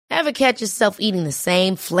Ever catch yourself eating the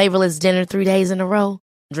same flavorless dinner 3 days in a row?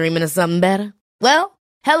 Dreaming of something better? Well,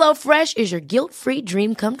 HelloFresh is your guilt-free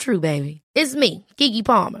dream come true, baby. It's me, Keke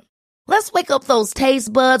Palmer. Let's wake up those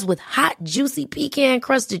taste buds with hot, juicy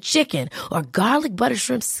pecan-crusted chicken or garlic butter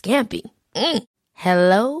shrimp scampi.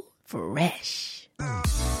 Hello Fresh.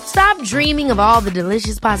 Stop dreaming of all the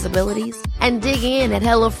delicious possibilities and dig in at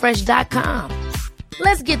HelloFresh.com.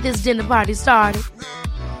 Let's get this dinner party started.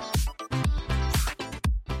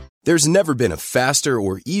 There's never been a faster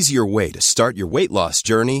or easier way to start your weight loss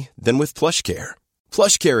journey than with PlushCare.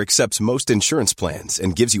 PlushCare accepts most insurance plans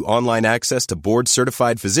and gives you online access to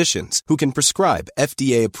board-certified physicians who can prescribe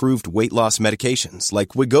FDA-approved weight loss medications like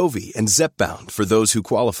Wegovy and Zepbound for those who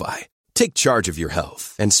qualify. Take charge of your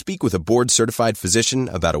health and speak with a board-certified physician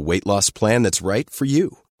about a weight loss plan that's right for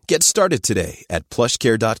you. Get started today at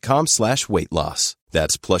plushcare.com/weight loss.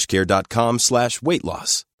 That's plushcare.com/weight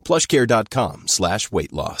loss.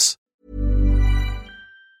 plushcare.com/weight loss.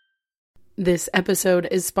 This episode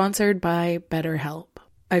is sponsored by BetterHelp.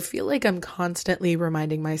 I feel like I'm constantly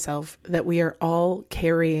reminding myself that we are all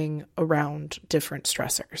carrying around different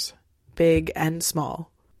stressors, big and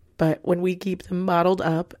small. But when we keep them bottled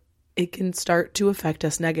up, it can start to affect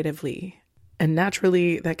us negatively. And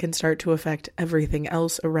naturally, that can start to affect everything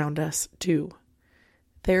else around us too.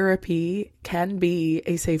 Therapy can be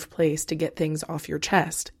a safe place to get things off your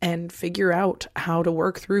chest and figure out how to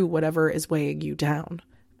work through whatever is weighing you down.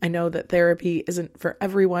 I know that therapy isn't for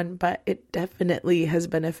everyone, but it definitely has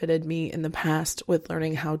benefited me in the past with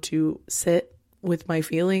learning how to sit with my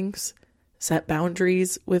feelings, set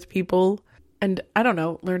boundaries with people, and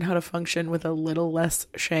learn how to function with a little less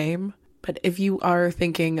shame. But if you are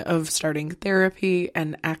thinking of starting therapy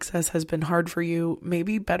and access has been hard for you,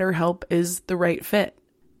 maybe BetterHelp is the right fit.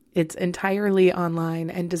 It's entirely online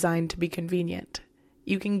and designed to be convenient.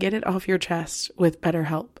 You can get it off your chest with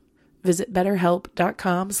BetterHelp. Visit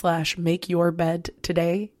BetterHelp.com/makeyourbed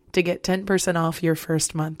today to get 10% off your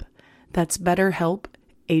first month. That's BetterHelp,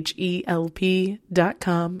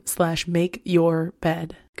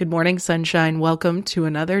 HELP.com/makeyourbed. Good morning, sunshine. Welcome to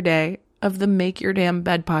another day of the Make Your Damn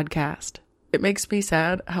Bed podcast. It makes me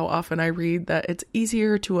sad how often I read that it's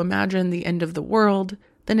easier to imagine the end of the world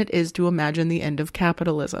than it is to imagine the end of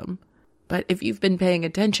capitalism. But if you've been paying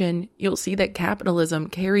attention, you'll see that capitalism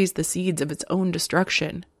carries the seeds of its own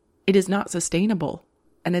destruction. It is not sustainable,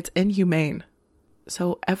 and it's inhumane.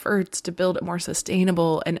 So efforts to build a more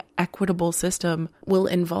sustainable and equitable system will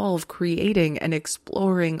involve creating and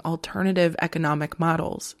exploring alternative economic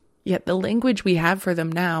models. Yet the language we have for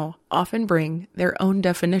them now often bring their own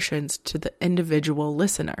definitions to the individual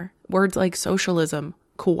listener. Words like socialism,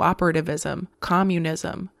 cooperativism,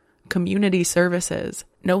 communism, community services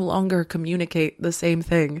no longer communicate the same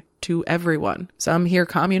thing to everyone. Some hear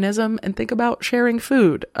communism and think about sharing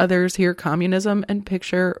food. Others hear communism and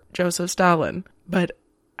picture Joseph Stalin. But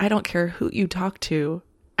I don't care who you talk to,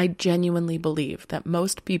 I genuinely believe that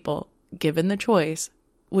most people, given the choice,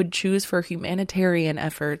 would choose for humanitarian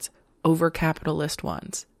efforts over capitalist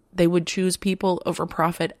ones. They would choose people over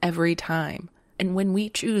profit every time. And when we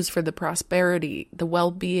choose for the prosperity, the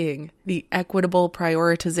well-being, the equitable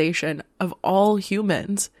prioritization of all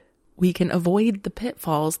humans, we can avoid the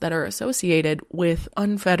pitfalls that are associated with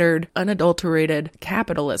unfettered, unadulterated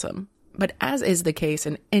capitalism. But as is the case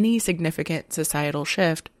in any significant societal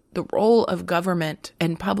shift, the role of government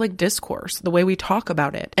and public discourse, the way we talk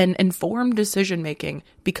about it, and informed decision-making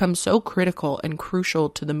becomes so critical and crucial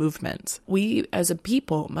to the movements. We, as a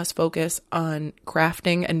people, must focus on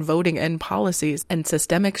crafting and voting in policies and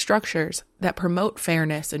systemic structures that promote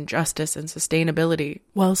fairness and justice and sustainability,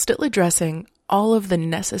 while still addressing all of the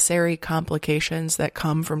necessary complications that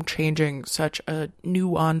come from changing such a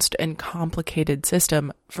nuanced and complicated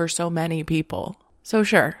system for so many people. So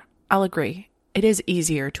sure, I'll agree. It is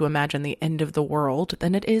easier to imagine the end of the world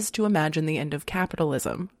than it is to imagine the end of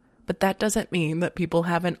capitalism. But that doesn't mean that people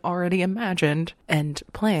haven't already imagined and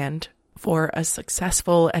planned for a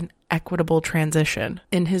successful and equitable transition.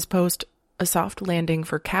 In his post, A Soft Landing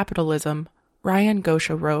for Capitalism, Ryan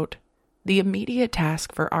Gosha wrote, "The immediate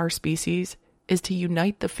task for our species is to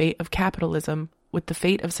unite the fate of capitalism with the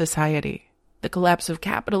fate of society. The collapse of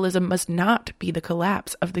capitalism must not be the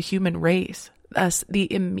collapse of the human race. Thus, the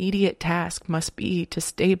immediate task must be to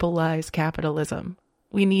stabilize capitalism.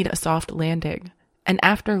 We need a soft landing. And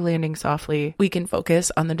after landing softly, we can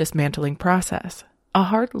focus on the dismantling process. A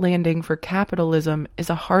hard landing for capitalism is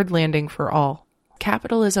a hard landing for all.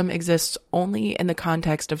 Capitalism exists only in the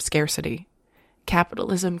context of scarcity.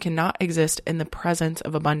 Capitalism cannot exist in the presence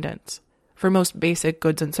of abundance. For most basic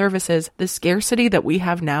goods and services, the scarcity that we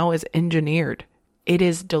have now is engineered. It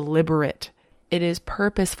is deliberate. It is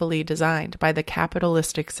purposefully designed by the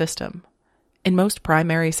capitalistic system. In most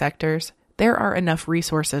primary sectors, there are enough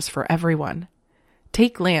resources for everyone.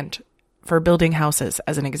 Take land for building houses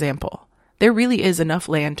as an example. There really is enough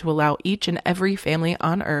land to allow each and every family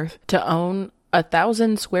on Earth to own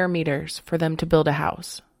 1,000 square meters for them to build a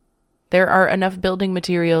house. There are enough building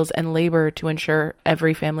materials and labor to ensure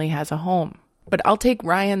every family has a home. But I'll take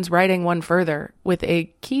Ryan's writing one further with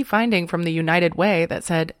a key finding from the United Way that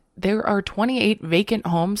said there are 28 vacant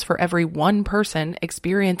homes for every one person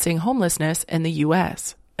experiencing homelessness in the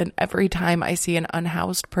U.S. And every time I see an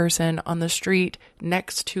unhoused person on the street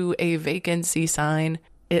next to a vacancy sign,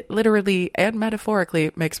 it literally and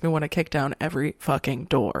metaphorically makes me want to kick down every fucking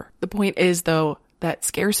door. The point is, though, that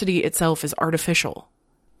scarcity itself is artificial.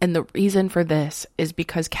 And the reason for this is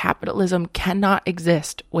because capitalism cannot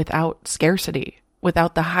exist without scarcity,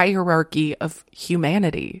 without the hierarchy of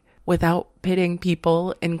humanity, without pitting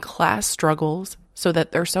people in class struggles so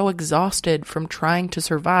that they're so exhausted from trying to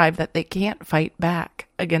survive that they can't fight back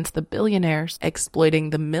against the billionaires exploiting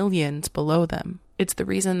the millions below them. It's the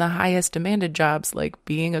reason the highest demanded jobs like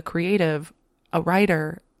being a creative, a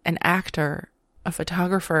writer, an actor, a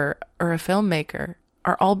photographer, or a filmmaker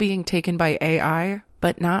are all being taken by AI,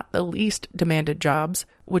 but not the least demanded jobs,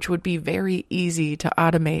 which would be very easy to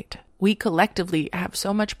automate. We collectively have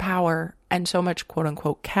so much power and so much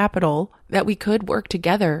quote-unquote capital that we could work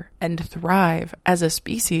together and thrive as a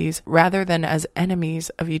species rather than as enemies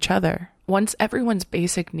of each other. Once everyone's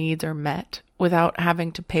basic needs are met without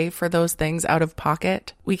having to pay for those things out of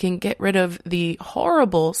pocket, we can get rid of the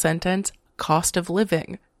horrible sentence, cost of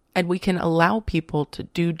living, and we can allow people to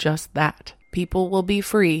do just that. People will be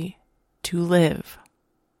free to live.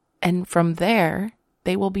 And from there,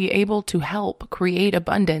 they will be able to help create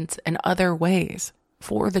abundance in other ways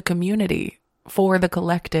for the community, for the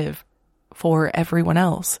collective, for everyone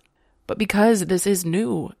else. But because this is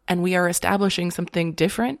new and we are establishing something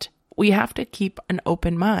different, we have to keep an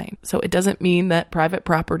open mind. So it doesn't mean that private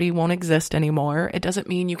property won't exist anymore. It doesn't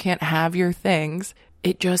mean you can't have your things.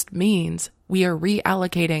 It just means we are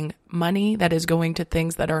reallocating money that is going to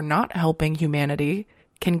things that are not helping humanity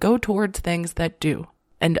can go towards things that do.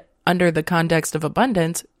 And under the context of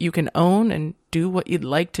abundance, you can own and do what you'd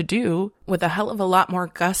like to do with a hell of a lot more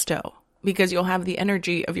gusto because you'll have the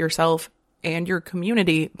energy of yourself and your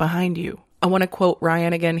community behind you. I want to quote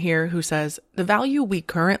Ryan again here, who says, "The value we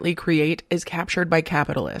currently create is captured by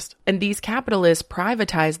capitalists, and these capitalists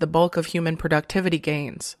privatize the bulk of human productivity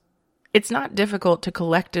gains. It's not difficult to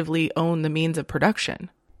collectively own the means of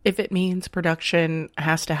production. If it means production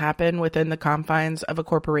has to happen within the confines of a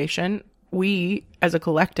corporation, we, as a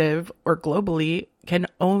collective or globally, can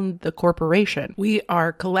own the corporation. We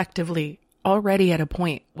are collectively already at a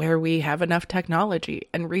point where we have enough technology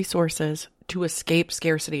and resources to escape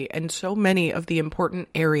scarcity in so many of the important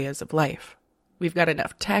areas of life. We've got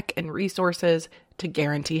enough tech and resources to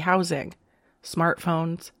guarantee housing,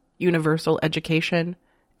 smartphones, universal education,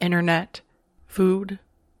 internet, food,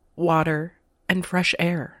 water, and fresh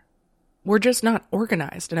air. We're just not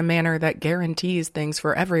organized in a manner that guarantees things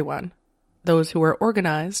for everyone. Those who are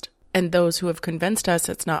organized and those who have convinced us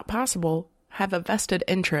it's not possible have a vested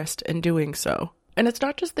interest in doing so. And it's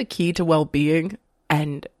not just the key to well-being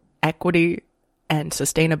and equity and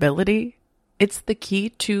sustainability. It's the key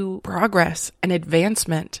to progress and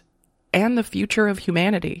advancement and the future of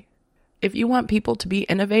humanity. If you want people to be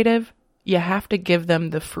innovative, you have to give them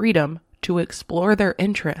the freedom to explore their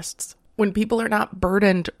interests. When people are not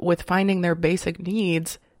burdened with finding their basic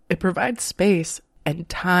needs, it provides space and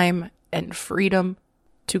time and freedom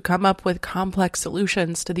to come up with complex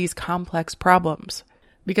solutions to these complex problems.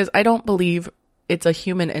 Because I don't believe it's a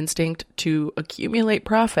human instinct to accumulate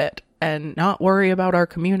profit and not worry about our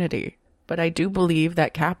community. But I do believe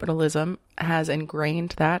that capitalism has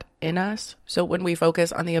ingrained that in us. So when we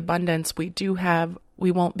focus on the abundance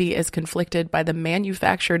we won't be as conflicted by the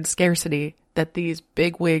manufactured scarcity that these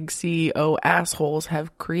bigwig CEO assholes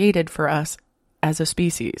have created for us as a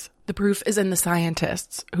species. The proof is in the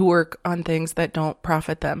scientists who work on things that don't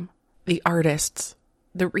profit them, the artists,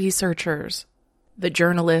 the researchers, the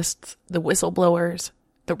journalists, the whistleblowers,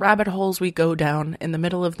 the rabbit holes we go down in the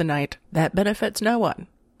middle of the night that benefits no one,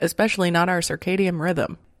 especially not our circadian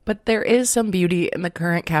rhythm. But there is some beauty in the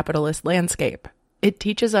current capitalist landscape. It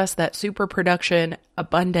teaches us that superproduction,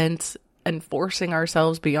 abundance, and forcing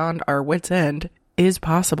ourselves beyond our wits' end is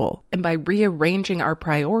possible. And by rearranging our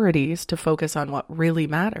priorities to focus on what really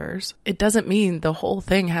matters, it doesn't mean the whole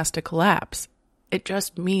thing has to collapse. It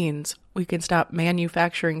just means we can stop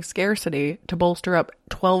manufacturing scarcity to bolster up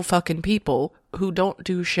 12 fucking people who don't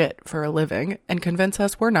do shit for a living and convince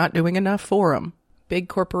us we're not doing enough for them. big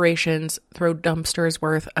corporations throw dumpsters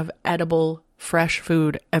worth of edible, fresh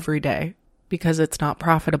food every day because it's not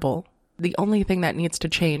profitable. The only thing that needs to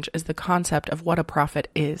change is the concept of what a profit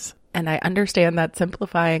is. And I understand that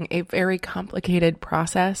simplifying a very complicated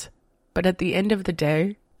process, but at the end of the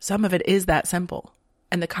day, some of it is that simple.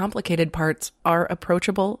 And the complicated parts are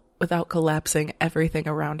approachable without collapsing everything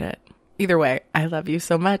around it. Either way, I love you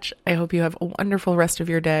so much. I hope you have a wonderful rest of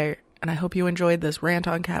your day. And I hope you enjoyed this rant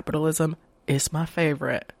on capitalism. It's my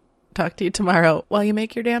favorite. Talk to you tomorrow while you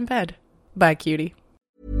make your damn bed. Bye, cutie.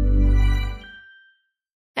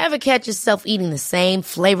 Ever catch yourself eating the same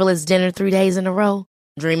flavorless dinner 3 days in a row?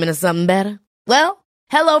 Dreaming of something better? Well,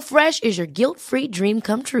 HelloFresh is your guilt-free dream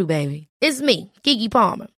come true, baby. It's me, Keke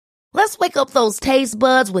Palmer. Let's wake up those taste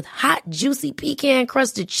buds with hot, juicy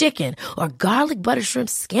pecan-crusted chicken or garlic butter shrimp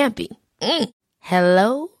scampi.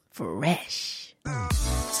 Hello Fresh.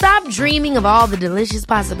 Stop dreaming of all the delicious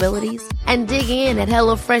possibilities and dig in at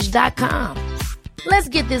HelloFresh.com. Let's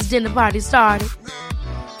get this dinner party started.